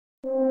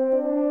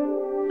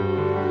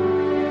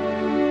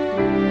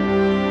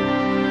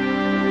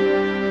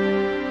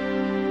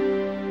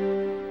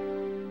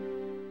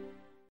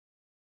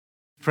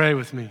Pray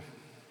with me.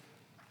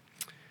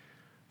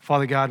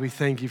 Father God, we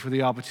thank you for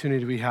the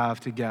opportunity we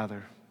have to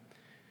gather.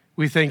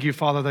 We thank you,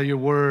 Father, that your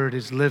word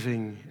is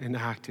living and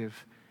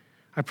active.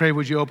 I pray,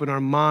 would you open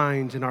our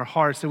minds and our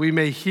hearts that we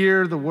may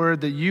hear the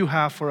word that you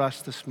have for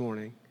us this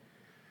morning.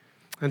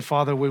 And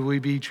Father, would we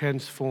be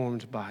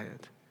transformed by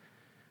it.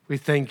 We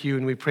thank you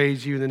and we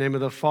praise you in the name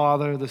of the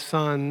Father, the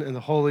Son, and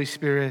the Holy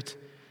Spirit.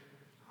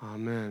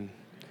 Amen.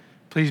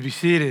 Please be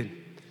seated.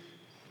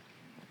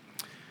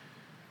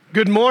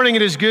 Good morning.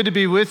 It is good to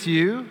be with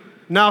you.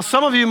 Now,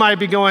 some of you might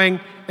be going,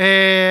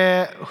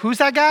 who's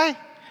that guy?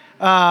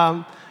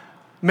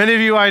 Many of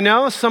you I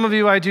know, some of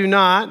you I do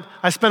not.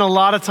 I spent a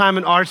lot of time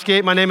in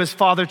Archgate. My name is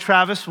Father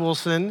Travis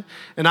Wilson,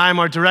 and I am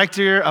our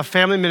Director of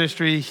Family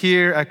Ministry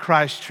here at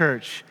Christ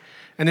Church.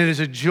 And it is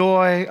a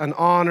joy, an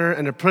honor,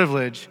 and a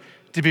privilege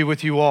to be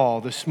with you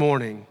all this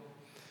morning.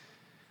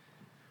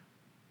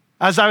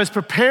 As I was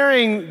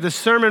preparing the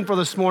sermon for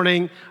this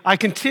morning, I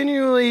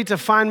continually to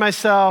find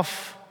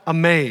myself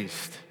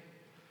amazed.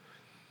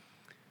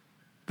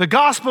 The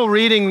gospel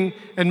reading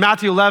in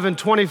Matthew 11,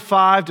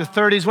 25 to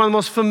 30 is one of the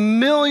most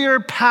familiar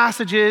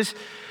passages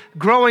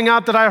growing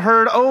up that I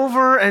heard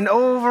over and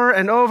over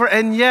and over.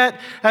 And yet,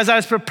 as I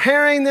was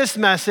preparing this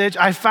message,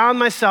 I found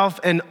myself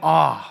in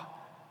awe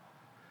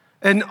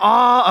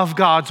of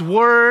God's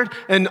word,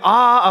 in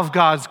awe of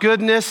God's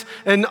goodness,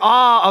 in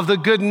awe of the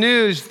good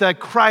news that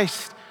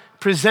Christ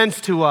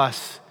presents to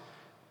us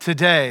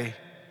today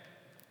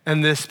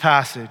in this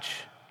passage.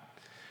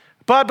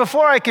 But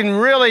before I can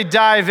really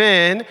dive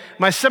in,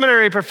 my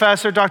seminary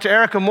professor, Dr.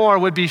 Erica Moore,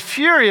 would be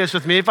furious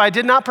with me if I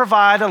did not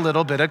provide a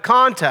little bit of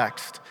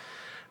context.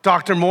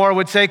 Dr. Moore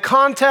would say,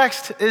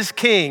 context is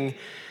king.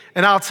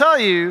 And I'll tell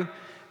you,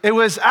 it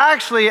was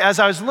actually as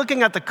I was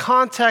looking at the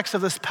context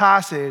of this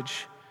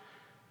passage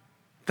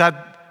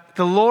that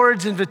the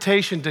Lord's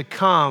invitation to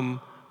come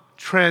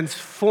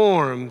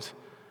transformed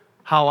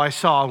how I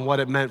saw and what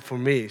it meant for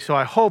me. So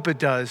I hope it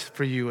does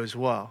for you as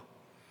well.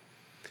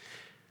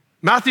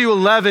 Matthew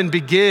 11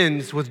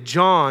 begins with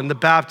John the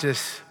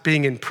Baptist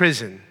being in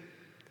prison.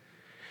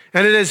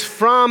 And it is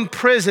from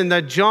prison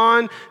that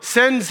John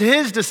sends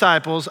his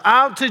disciples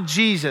out to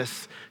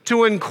Jesus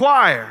to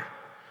inquire,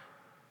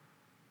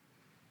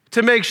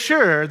 to make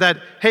sure that,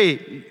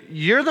 hey,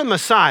 you're the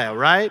Messiah,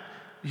 right?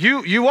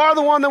 You are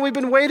the one that we've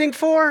been waiting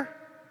for?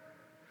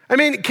 I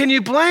mean, can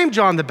you blame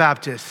John the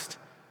Baptist?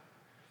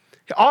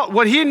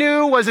 What he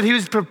knew was that he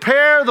was to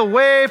prepare the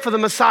way for the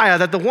Messiah,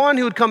 that the one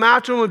who would come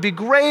after him would be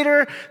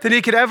greater than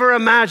he could ever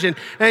imagine.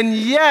 And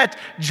yet,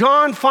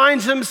 John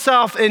finds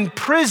himself in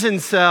prison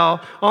cell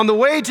on the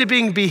way to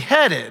being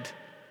beheaded.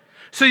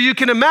 So you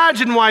can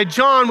imagine why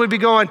John would be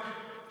going,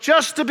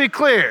 just to be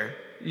clear,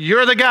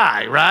 you're the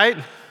guy, right?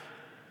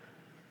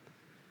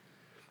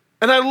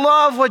 And I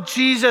love what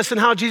Jesus and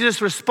how Jesus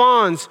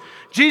responds.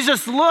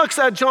 Jesus looks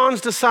at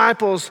John's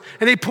disciples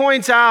and he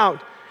points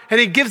out, and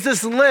he gives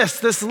this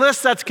list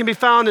that can be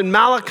found in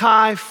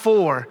Malachi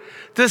 4,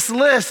 this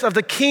list of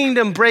the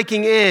kingdom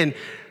breaking in,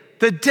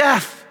 the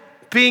deaf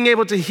being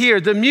able to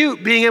hear, the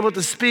mute being able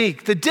to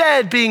speak, the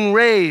dead being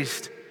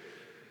raised.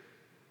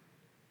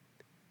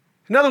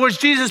 In other words,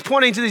 Jesus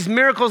pointing to these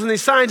miracles and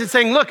these signs and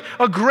saying, look,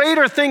 a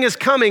greater thing is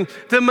coming.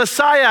 The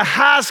Messiah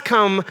has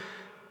come,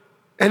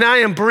 and I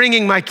am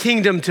bringing my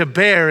kingdom to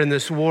bear in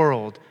this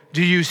world.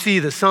 Do you see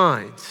the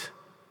signs?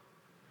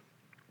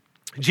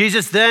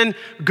 Jesus then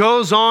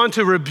goes on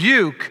to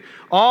rebuke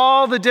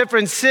all the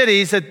different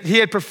cities that he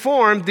had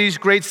performed these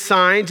great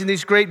signs and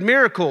these great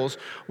miracles.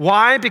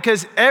 Why?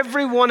 Because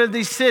every one of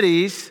these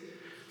cities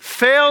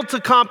failed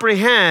to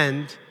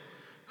comprehend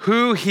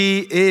who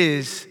he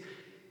is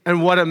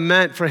and what it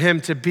meant for him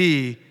to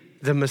be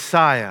the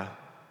Messiah.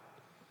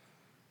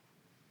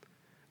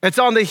 It's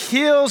on the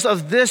heels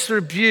of this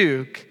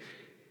rebuke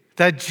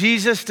that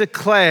Jesus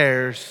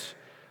declares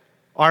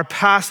our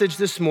passage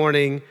this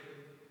morning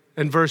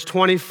in verse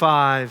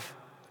 25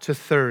 to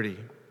 30.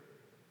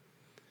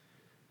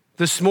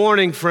 This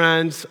morning,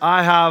 friends,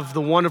 I have the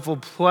wonderful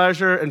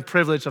pleasure and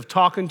privilege of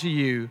talking to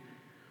you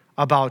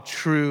about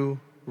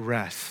true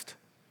rest.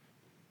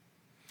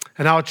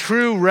 And how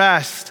true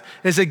rest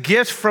is a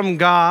gift from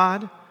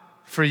God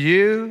for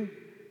you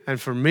and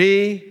for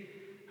me,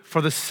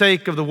 for the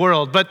sake of the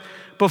world. But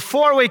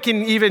before we can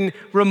even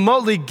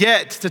remotely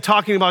get to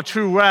talking about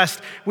true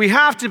rest, we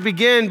have to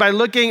begin by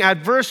looking at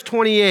verse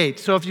 28.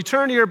 So if you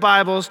turn to your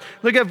Bibles,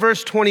 look at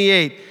verse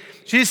 28.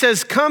 Jesus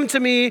says, come to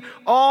me,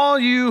 all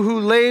you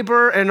who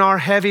labor and are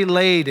heavy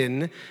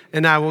laden,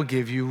 and I will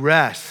give you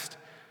rest.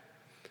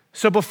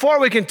 So before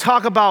we can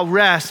talk about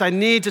rest, I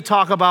need to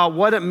talk about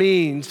what it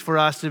means for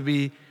us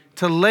to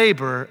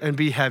labor and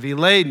be heavy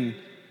laden.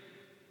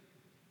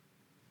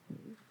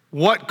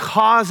 What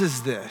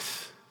causes this?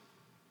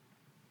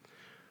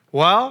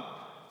 Well,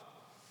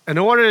 in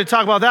order to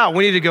talk about that,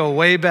 we need to go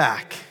way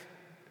back.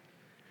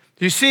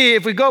 You see,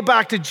 if we go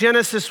back to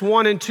Genesis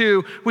 1 and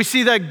 2, we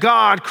see that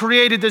God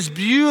created this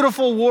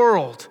beautiful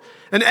world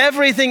and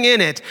everything in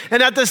it.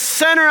 And at the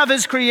center of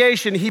his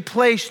creation, he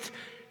placed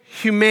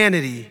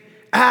humanity,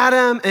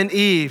 Adam and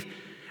Eve.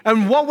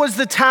 And what was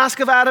the task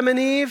of Adam and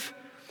Eve?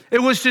 It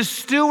was to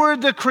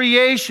steward the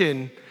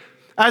creation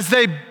as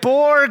they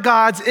bore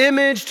God's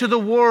image to the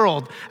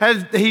world,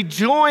 as he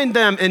joined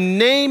them in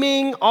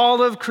naming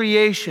all of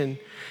creation.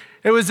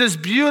 It was this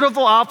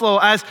beautiful outflow.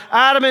 As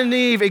Adam and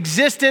Eve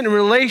existed in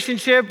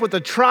relationship with the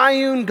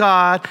triune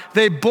God,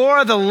 they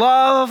bore the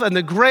love and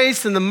the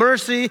grace and the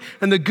mercy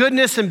and the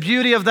goodness and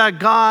beauty of that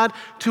God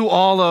to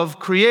all of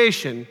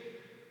creation.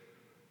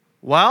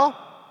 Well,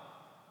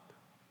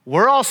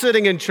 we're all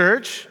sitting in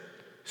church,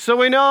 so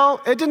we know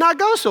it did not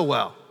go so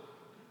well.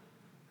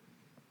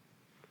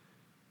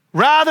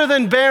 Rather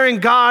than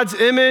bearing God's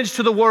image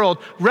to the world,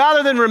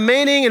 rather than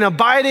remaining and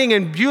abiding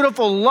in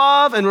beautiful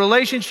love and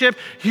relationship,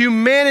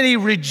 humanity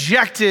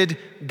rejected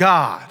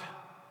God.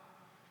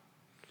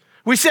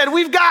 We said,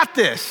 we've got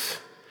this.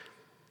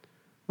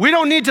 We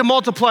don't need to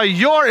multiply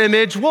your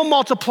image, we'll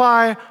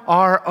multiply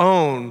our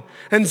own.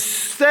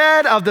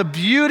 Instead of the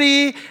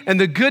beauty and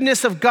the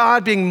goodness of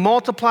God being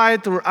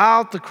multiplied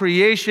throughout the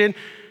creation,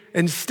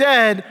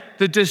 instead,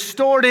 the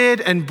distorted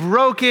and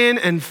broken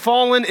and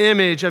fallen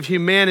image of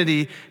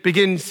humanity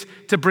begins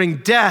to bring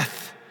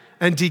death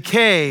and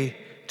decay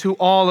to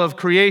all of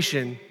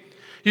creation.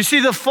 You see,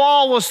 the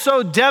fall was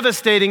so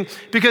devastating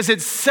because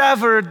it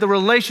severed the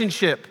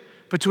relationship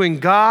between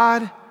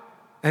God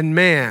and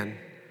man.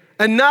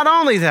 And not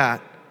only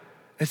that,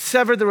 it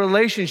severed the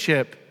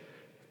relationship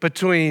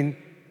between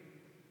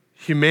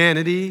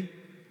humanity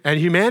and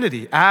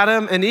humanity,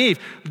 Adam and Eve.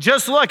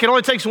 Just look, it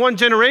only takes one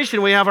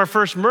generation. We have our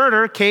first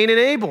murder, Cain and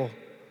Abel.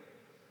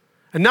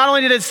 And not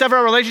only did it sever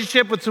our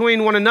relationship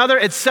between one another,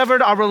 it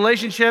severed our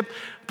relationship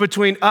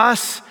between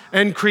us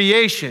and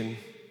creation.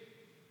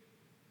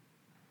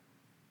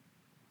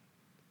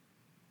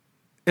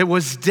 It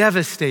was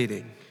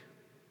devastating.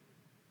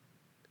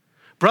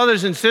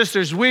 Brothers and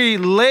sisters, we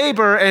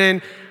labor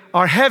and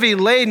are heavy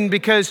laden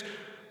because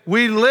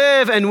we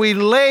live and we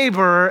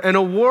labor in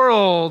a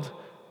world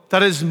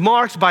that is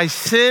marked by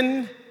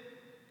sin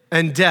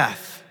and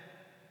death.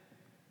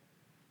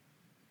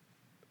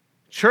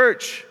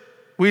 Church,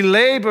 we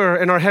labor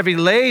and are heavy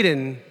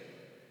laden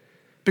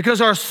because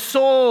our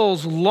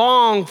souls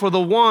long for the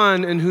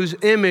one in whose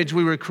image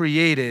we were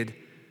created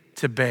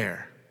to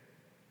bear.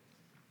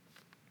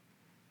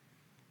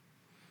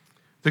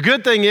 The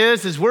good thing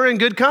is we're in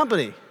good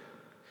company.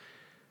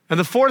 In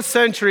the 4th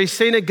century,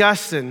 St.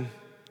 Augustine,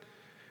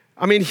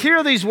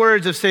 hear these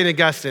words of St.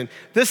 Augustine.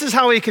 This is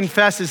how he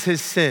confesses his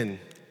sin.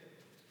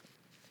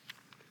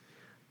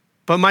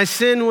 But my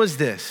sin was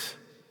this,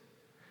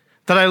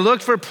 that I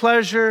looked for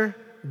pleasure,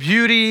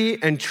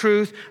 beauty, and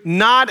truth,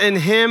 not in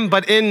him,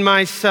 but in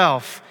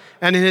myself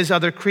and in his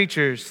other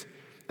creatures.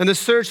 And the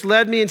search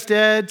led me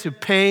instead to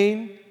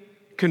pain,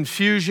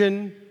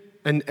 confusion,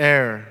 and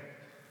error.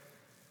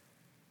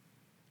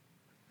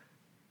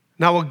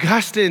 Now,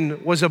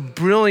 Augustine was a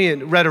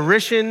brilliant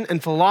rhetorician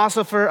and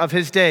philosopher of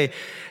his day.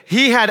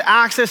 He had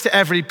access to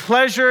every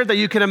pleasure that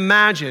you can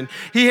imagine.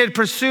 He had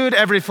pursued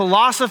every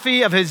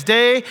philosophy of his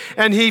day,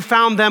 and he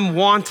found them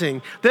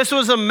wanting. This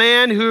was a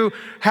man who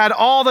had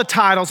all the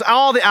titles,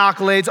 all the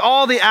accolades,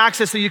 all the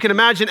access that you can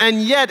imagine,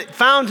 and yet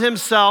found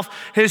himself,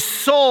 his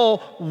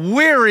soul,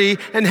 weary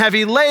and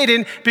heavy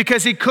laden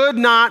because he could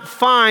not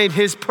find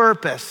his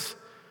purpose.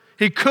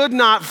 He could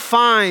not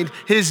find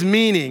his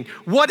meaning.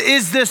 What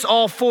is this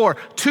all for?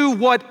 To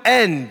what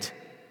end?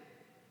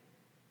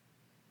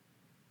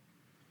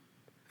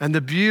 And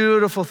the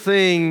beautiful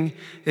thing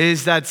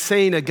is that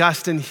St.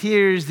 Augustine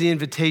hears the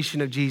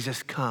invitation of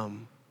Jesus,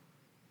 come.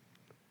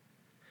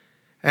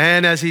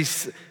 And as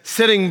he's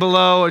sitting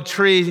below a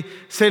tree,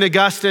 St.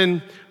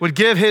 Augustine would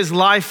give his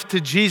life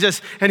to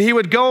Jesus, and he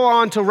would go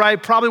on to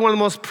write probably one of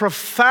the most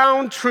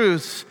profound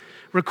truths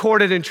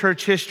recorded in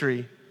church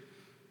history.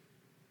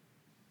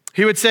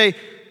 He would say,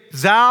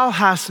 thou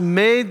hast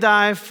made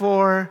thy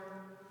for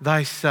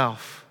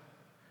thyself,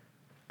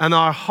 and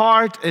our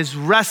heart is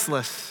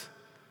restless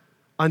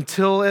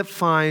until it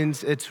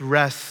finds its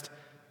rest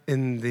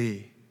in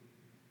thee.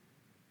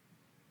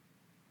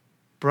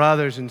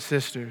 Brothers and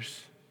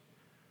sisters,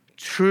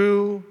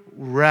 true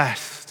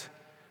rest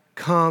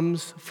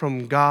comes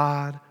from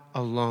God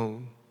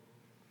alone.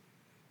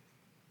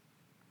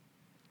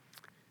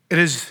 It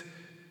is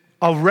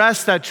a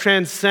rest that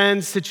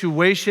transcends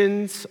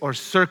situations or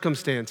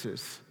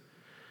circumstances.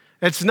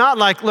 It's not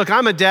like, look,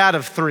 I'm a dad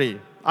of 3.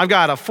 I've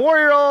got a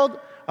 4-year-old,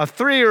 a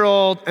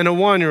 3-year-old, and a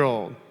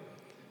 1-year-old.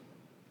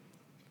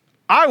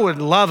 I would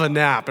love a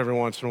nap every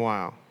once in a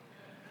while.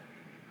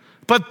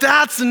 But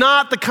that's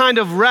not the kind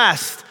of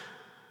rest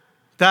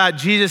that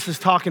Jesus is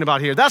talking about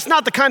here. That's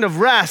not the kind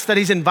of rest that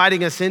he's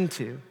inviting us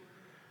into.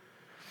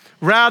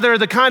 Rather,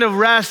 the kind of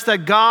rest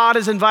that God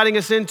is inviting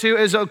us into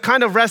is a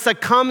kind of rest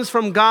that comes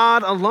from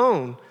God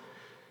alone.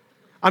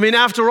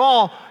 After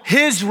all,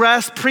 his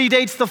rest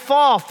predates the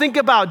fall. Think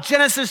about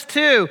Genesis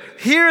 2.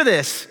 Hear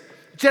this.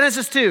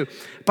 Genesis 2.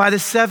 By the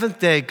 7th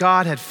day,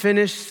 God had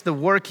finished the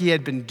work he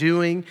had been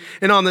doing,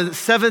 and on the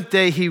 7th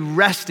day, he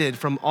rested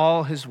from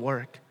all his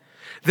work.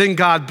 Then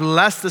God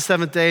blessed the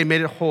 7th day and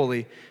made it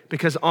holy,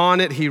 because on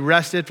it he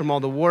rested from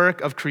all the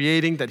work of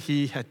creating that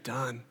he had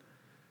done.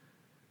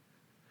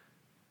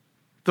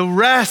 The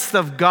rest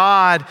of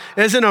God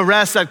isn't a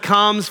rest that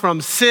comes from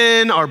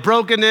sin or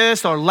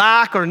brokenness or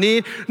lack or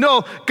need.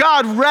 No,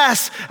 God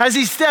rests as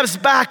he steps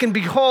back and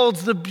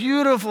beholds the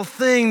beautiful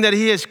thing that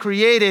he has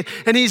created,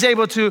 and he's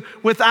able to,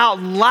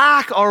 without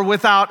lack or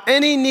without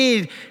any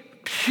need,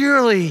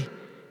 purely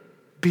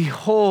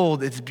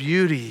behold its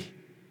beauty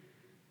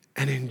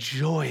and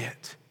enjoy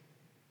it.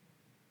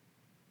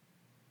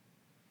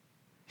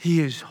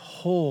 He is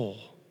whole.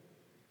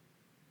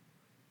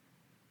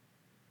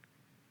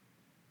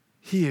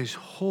 He is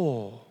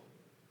whole.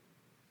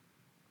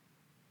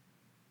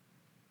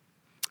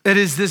 It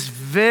is this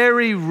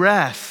very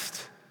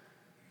rest.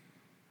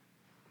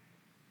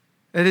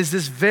 It is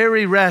this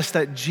very rest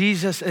that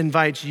Jesus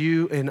invites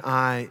you and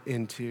I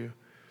into.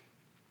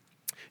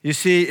 You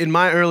see, in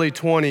my early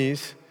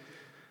 20s,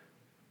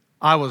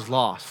 I was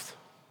lost.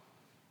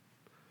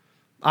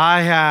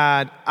 I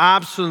had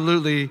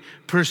absolutely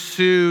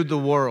pursued the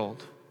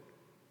world.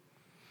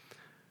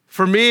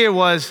 For me, it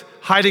was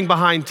hiding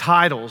behind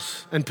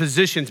titles and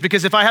positions,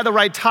 because if I had the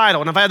right title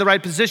and if I had the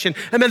right position,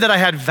 it meant that I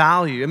had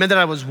value. It meant that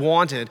I was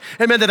wanted.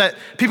 It meant that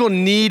people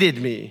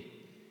needed me.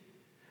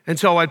 And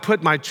so I'd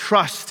put my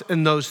trust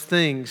in those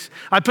things.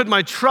 I put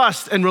my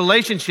trust in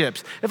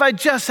relationships. If I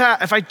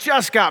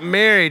just got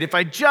married, if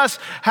I just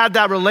had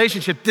that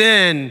relationship,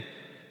 then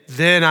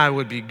I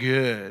would be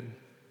good.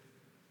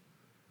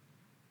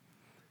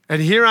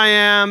 And here I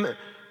am,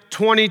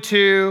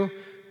 22.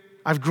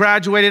 I've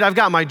graduated, I've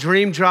got my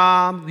dream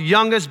job, the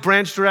youngest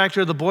branch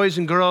director of the Boys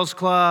and Girls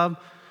Club,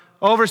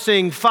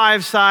 overseeing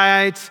 5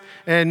 sites,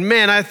 and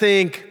man, I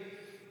think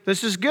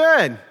this is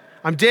good.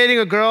 I'm dating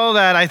a girl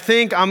that I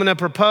think I'm gonna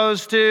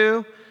propose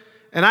to,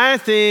 and I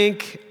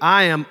think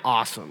I am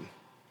awesome.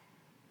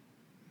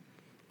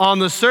 On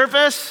the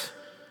surface,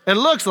 it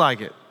looks like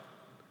it.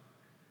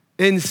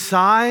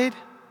 Inside,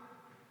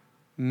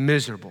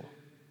 miserable.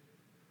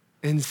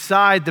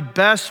 Inside, the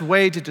best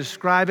way to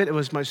describe it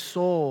was my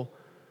soul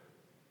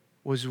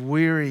was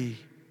weary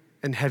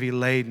and heavy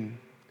laden.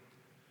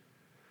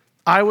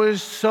 I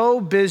was so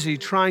busy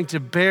trying to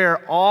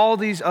bear all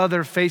these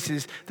other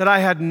faces that I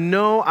had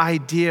no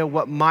idea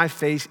what my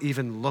face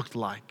even looked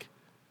like.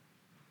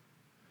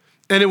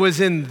 And it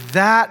was in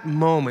that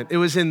moment, it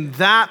was in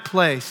that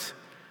place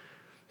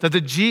that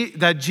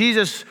that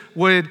Jesus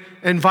would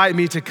invite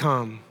me to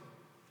come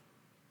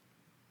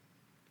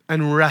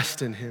and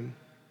rest in him.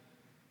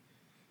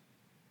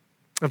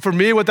 And for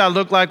me, what that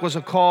looked like was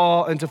a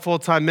call into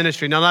full-time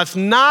ministry. Now, that's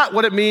not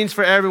what it means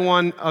for every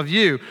one of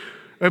you.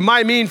 It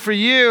might mean for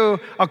you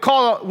a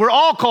call. We're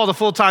all called to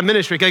full-time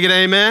ministry. Can I get an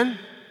amen?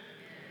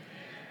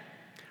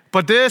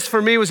 But this,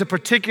 for me, was a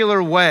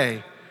particular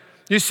way.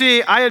 You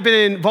see, I had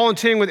been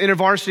volunteering with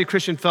InterVarsity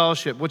Christian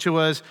Fellowship, which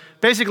was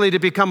basically to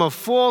become a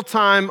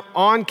full-time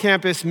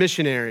on-campus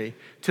missionary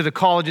to the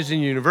colleges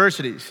and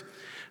universities.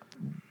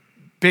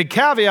 Big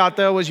caveat,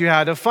 though, was you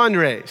had to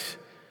fundraise.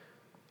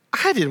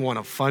 I didn't want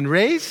to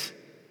fundraise.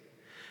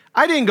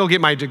 I didn't go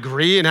get my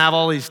degree and have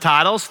all these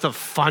titles to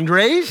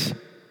fundraise.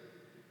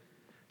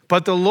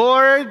 But the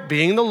Lord,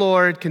 being the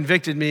Lord,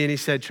 convicted me and he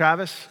said,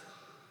 Travis,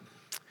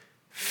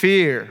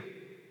 fear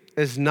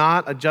is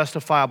not a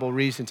justifiable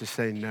reason to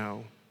say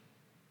no.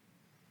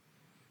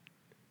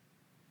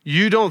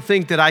 You don't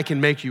think that I can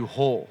make you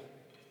whole,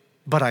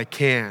 but I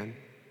can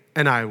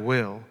and I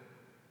will,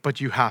 but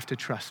you have to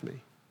trust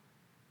me.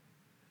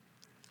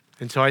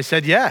 And so I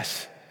said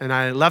yes. And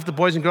I left the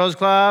Boys and Girls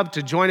Club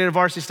to join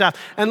InterVarsity staff.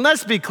 And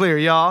let's be clear,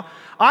 y'all.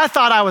 I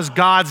thought I was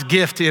God's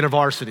gift to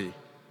InterVarsity.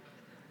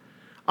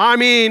 I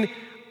mean,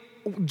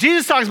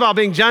 Jesus talks about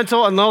being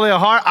gentle and lowly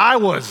of heart. I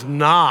was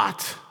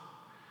not.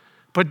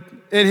 But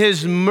in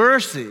his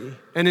mercy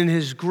and in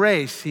his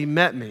grace, he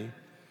met me.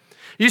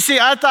 You see,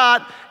 I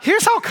thought,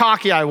 here's how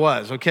cocky I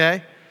was,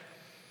 okay?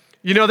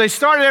 You know, they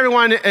started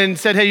everyone and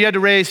said, hey, you had to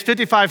raise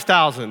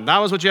 $55,000. That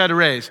was what you had to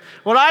raise.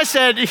 Well, I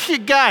said,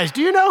 guys,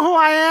 do you know who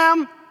I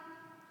am?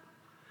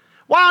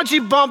 Why don't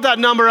you bump that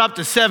number up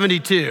to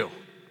 72?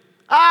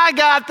 I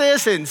got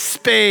this in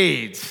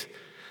spades.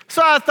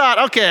 So I thought,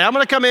 okay, I'm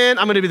gonna come in,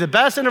 I'm gonna be the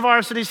best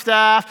InterVarsity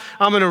staff,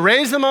 I'm gonna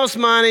raise the most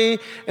money,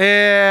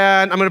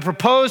 and I'm gonna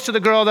propose to the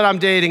girl that I'm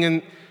dating.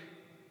 And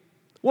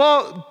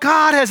well,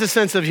 God has a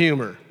sense of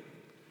humor.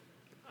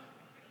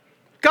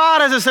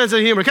 God has a sense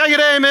of humor. Can I get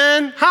an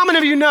amen? How many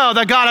of you know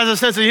that God has a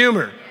sense of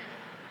humor?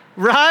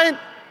 Right?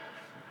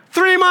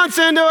 3 months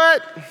into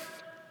it,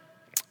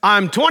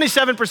 I'm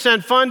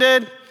 27%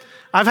 funded.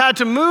 I've had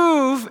to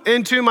move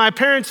into my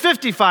parents'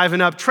 55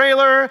 and up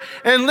trailer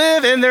and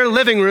live in their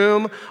living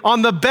room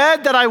on the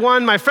bed that I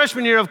won my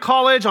freshman year of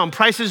college on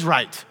Price is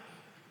Right.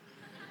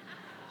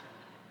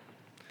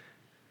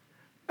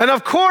 And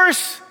of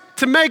course,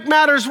 to make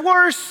matters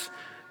worse,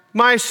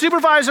 my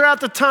supervisor at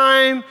the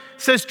time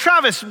says,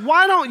 Travis,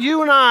 why don't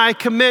you and I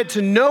commit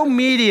to no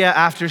media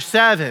after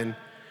 7?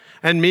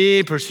 And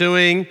me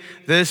pursuing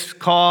this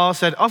call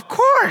said, of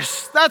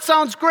course, that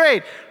sounds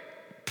great.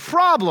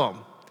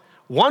 Problem.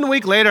 1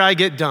 week later, I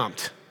get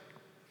dumped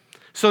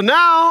So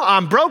now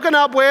I'm broken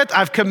up with,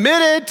 I've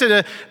committed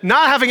to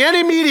not having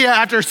any media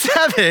after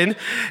 7,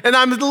 and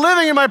I'm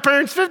living in my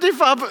parents'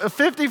 55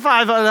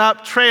 and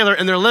up trailer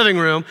in their living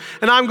room,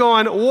 and I'm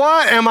going,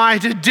 what am I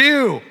to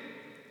do?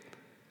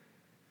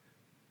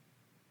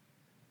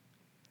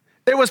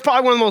 It was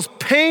probably one of the most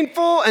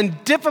painful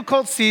and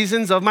difficult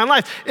seasons of my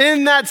life.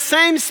 In that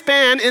same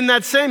span, in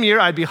that same year,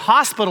 I'd be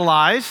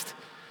hospitalized.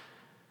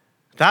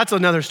 That's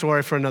another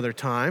story for another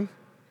time.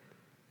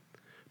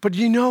 But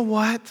you know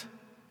what?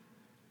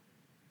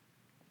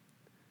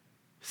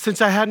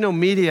 Since I had no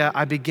media,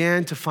 I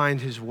began to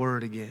find his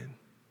word again.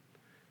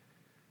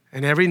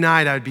 And every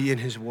night I'd be in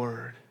his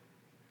word.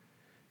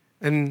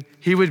 And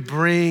he would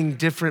bring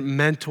different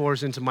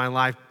mentors into my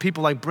life,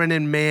 people like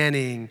Brennan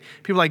Manning,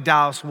 people like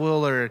Dallas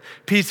Willard,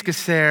 Pete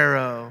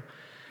Scassero.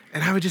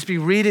 And I would just be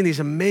reading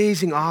these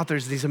amazing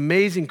authors, these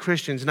amazing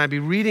Christians, and I'd be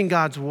reading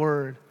God's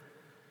word.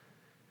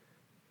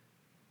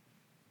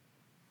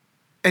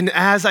 And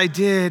as I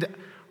did,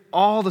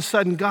 all of a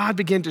sudden, God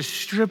began to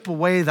strip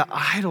away the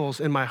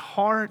idols in my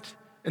heart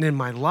and in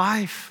my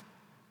life.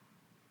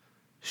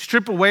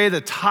 Strip away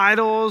the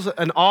titles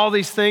and all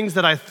these things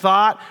that I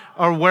thought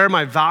are where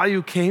my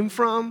value came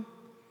from.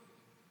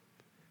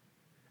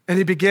 And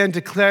he began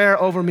to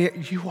declare over me,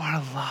 you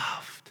are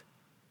loved.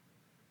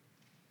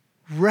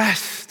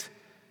 Rest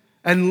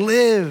and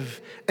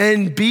live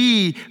and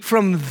be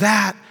from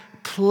that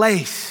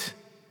place.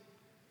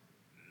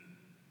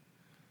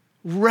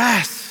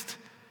 Rest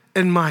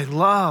in my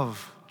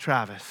love,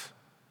 Travis.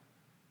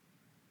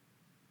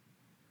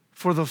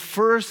 For the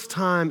first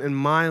time in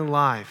my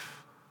life,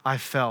 I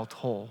felt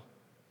whole.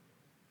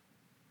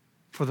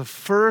 For the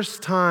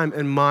first time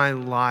in my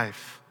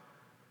life,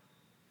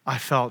 I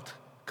felt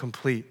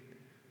complete.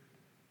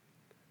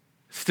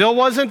 Still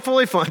wasn't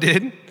fully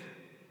funded.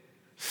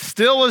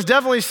 Still was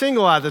definitely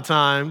single at the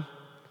time.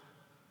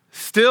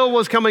 Still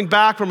was coming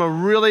back from a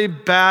really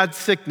bad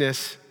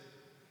sickness.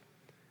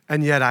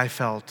 And yet I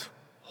felt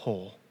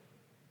whole.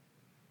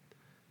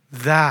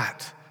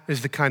 That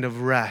is the kind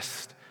of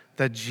rest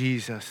that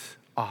Jesus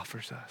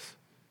offers us.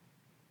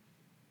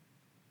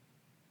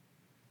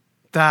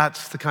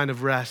 That's the kind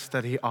of rest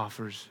that he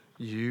offers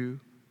you.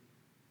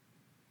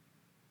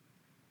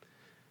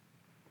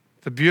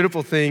 The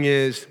beautiful thing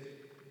is,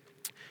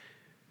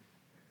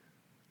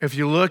 if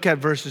you look at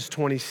verses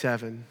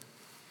 27,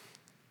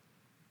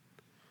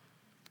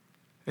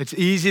 it's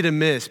easy to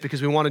miss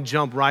because we want to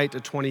jump right to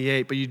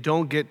 28, but you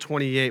don't get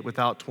 28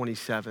 without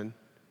 27.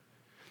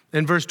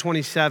 In verse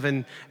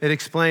 27, it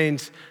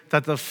explains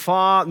that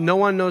no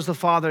one knows the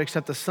Father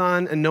except the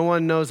Son, and no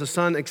one knows the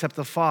Son except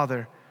the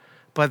Father.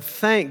 But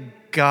thank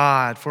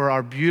God for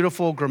our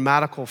beautiful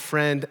grammatical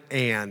friend,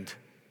 and.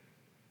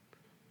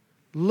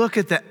 Look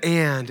at the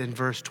and in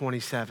verse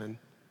 27.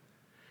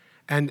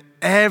 And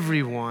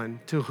everyone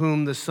to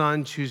whom the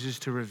Son chooses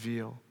to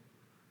reveal.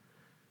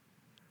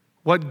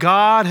 What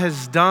God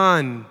has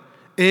done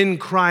in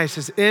Christ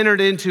has entered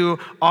into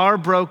our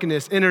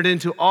brokenness, entered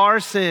into our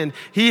sin.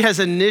 He has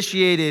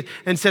initiated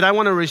and said, I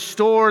want to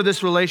restore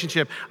this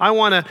relationship. I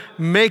want to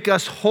make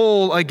us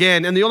whole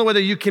again. And the only way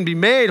that you can be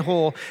made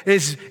whole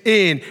is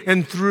in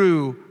and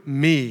through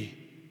me.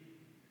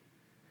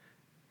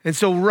 And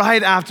so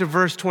right after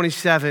verse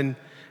 27,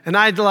 and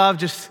I'd love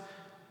just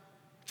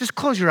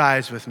close your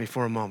eyes with me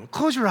for a moment.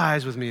 Close your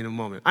eyes with me in a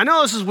moment. I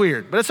know this is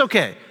weird, but it's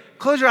okay.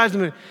 Close your eyes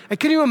with me. And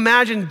can you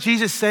imagine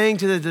Jesus saying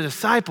to the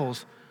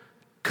disciples,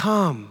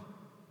 come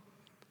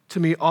to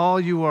me, all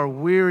you are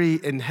weary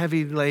and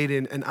heavy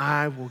laden, and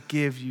I will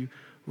give you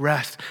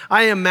rest.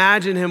 I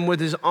imagine him with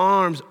his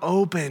arms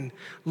open,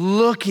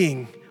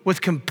 looking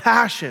with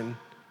compassion,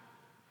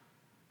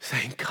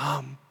 saying,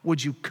 come,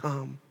 would you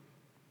come?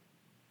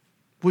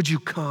 Would you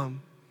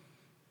come?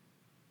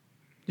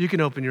 You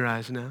can open your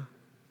eyes now.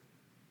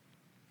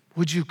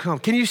 Would you come?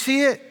 Can you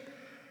see it?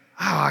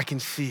 Oh, I can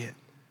see it.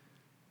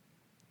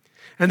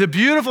 And the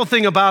beautiful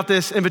thing about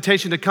this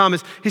invitation to come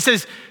is he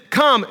says,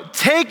 come,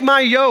 take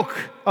my yoke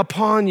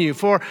upon you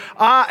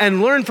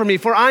and learn from me,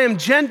 for I am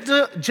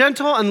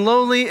gentle and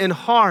lowly in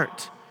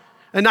heart,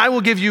 and I will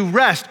give you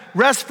rest.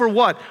 Rest for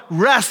what?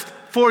 Rest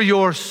for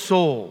your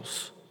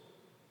souls.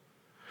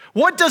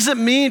 What does it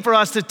mean for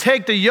us to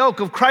take the yoke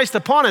of Christ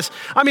upon us?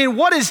 I mean,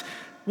 what is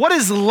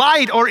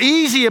light or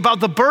easy about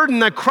the burden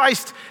that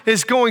Christ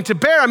is going to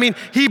bear? I mean,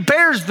 he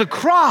bears the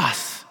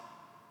cross.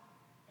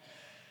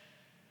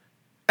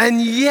 And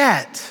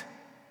yet,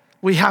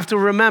 we have to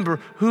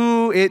remember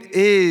who it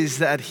is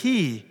that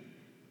he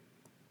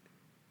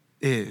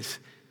is.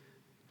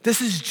 This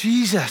is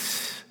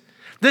Jesus.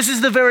 This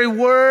is the very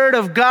Word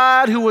of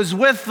God who was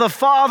with the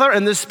Father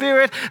and the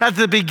Spirit at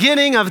the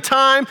beginning of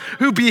time,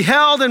 who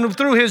beheld and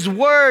through his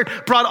Word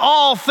brought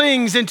all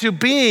things into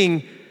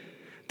being,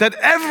 that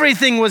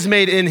everything was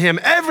made in him,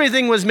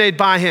 everything was made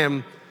by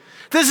him.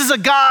 This is a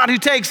God who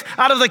takes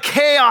out of the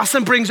chaos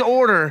and brings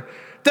order,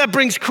 that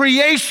brings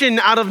creation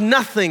out of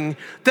nothing,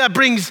 that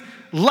brings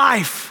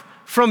life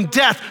from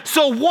death.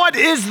 So what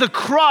is the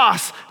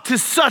cross to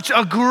such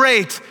a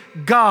great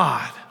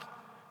God?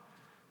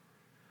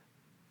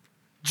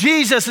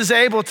 Jesus is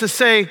able to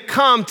say,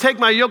 come, take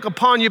my yoke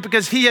upon you,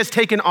 because he has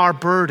taken our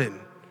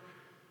burden.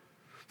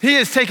 He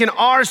has taken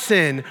our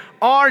sin,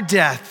 our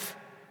death,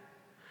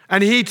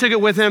 and he took it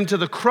with him to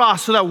the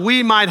cross so that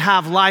we might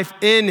have life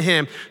in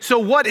him. So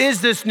what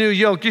is this new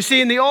yoke? You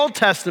see, in the Old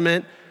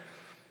Testament,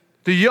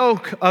 the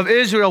yoke of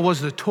Israel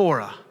was the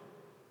Torah.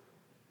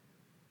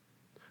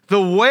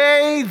 The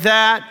way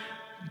that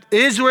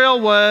Israel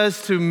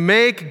was to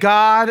make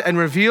God and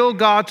reveal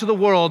God to the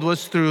world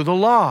was through the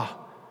law.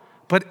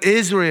 But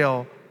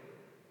Israel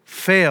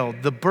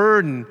failed. The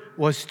burden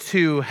was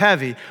too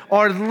heavy,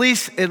 or at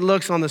least it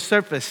looks on the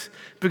surface,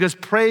 because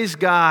praise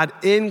God,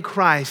 in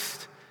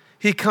Christ,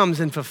 he comes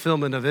in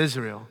fulfillment of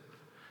Israel.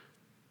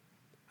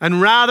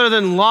 And rather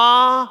than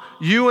law,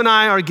 you and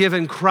I are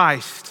given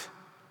Christ.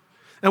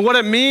 And what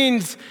it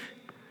means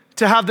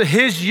to have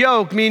his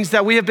yoke means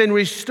that we have been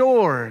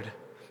restored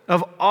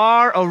of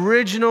our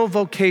original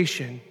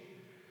vocation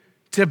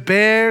to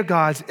bear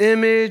God's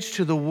image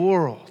to the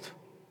world,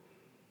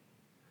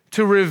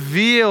 to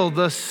reveal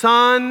the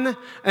Son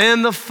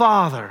and the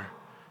Father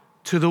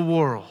to the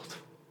world.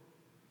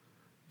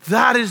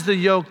 That is the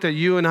yoke that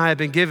you and I have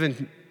been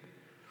given.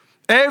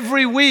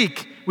 Every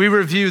week we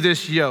review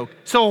this yoke.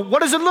 So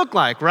what does it look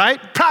like, right?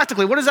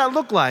 Practically, what does that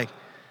look like?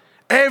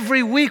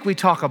 Every week we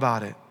talk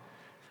about it.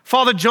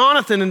 Father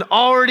Jonathan had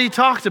already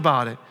talked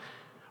about it.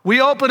 We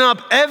open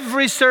up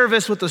every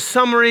service with a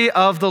summary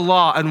of the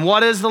law. And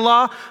what is the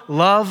law?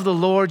 Love the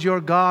Lord your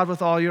God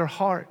with all your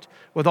heart,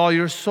 with all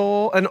your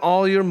soul, and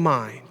all your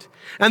mind.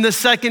 And the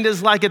second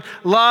is like it,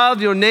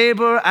 love your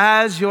neighbor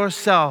as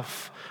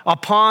yourself.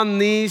 Upon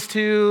these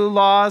two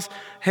commandments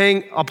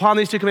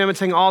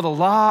hang all the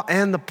law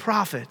and the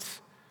prophets.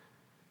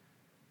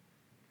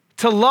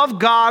 To love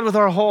God with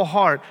our whole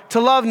heart, to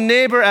love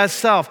neighbor as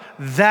self,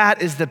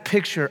 that is the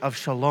picture of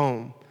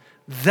shalom.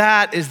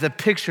 That is the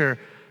picture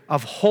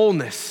of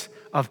wholeness,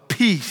 of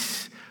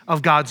peace,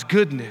 of God's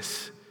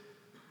goodness.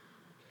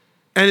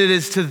 And it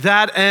is to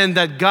that end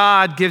that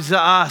God gives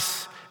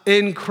us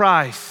in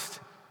Christ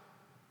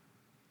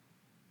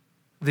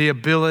the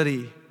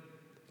ability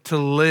to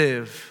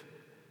live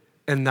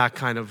in that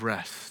kind of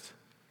rest.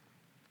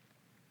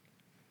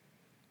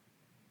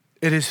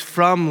 It is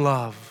from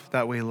love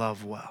that we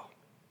love well.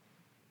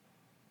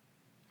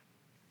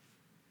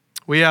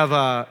 We have,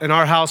 in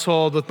our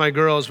household with my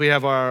girls, we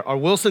have our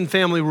Wilson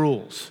family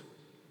rules.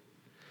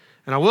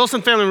 And our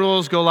Wilson family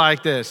rules go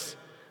like this: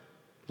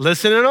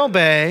 listen and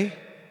obey,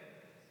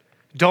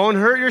 don't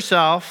hurt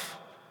yourself,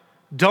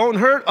 don't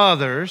hurt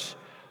others.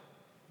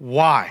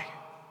 Why?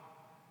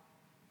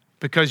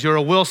 Because you're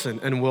a Wilson,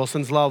 and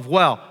Wilsons love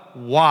well.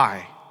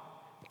 Why?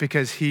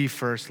 Because he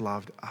first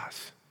loved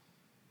us.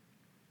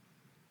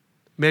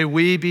 May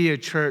we be a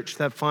church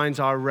that finds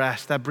our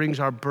rest, that brings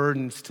our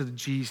burdens to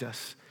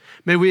Jesus.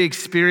 May we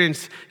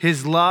experience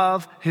his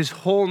love, his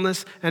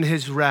wholeness, and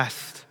his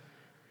rest.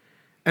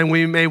 And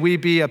may we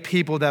be a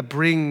people that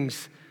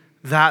brings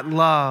that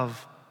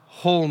love,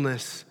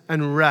 wholeness,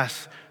 and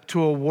rest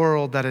to a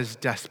world that is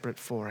desperate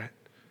for it.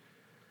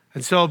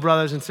 And so,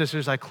 brothers and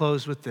sisters, I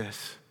close with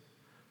this.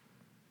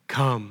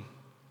 Come.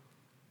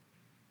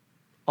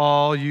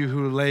 All you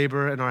who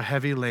labor and are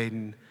heavy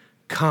laden,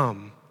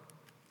 come.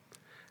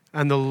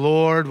 And the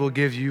Lord will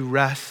give you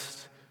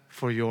rest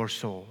for your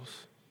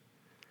souls.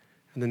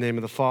 In the name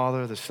of the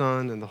Father, the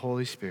Son, and the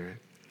Holy Spirit.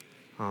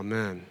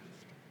 Amen.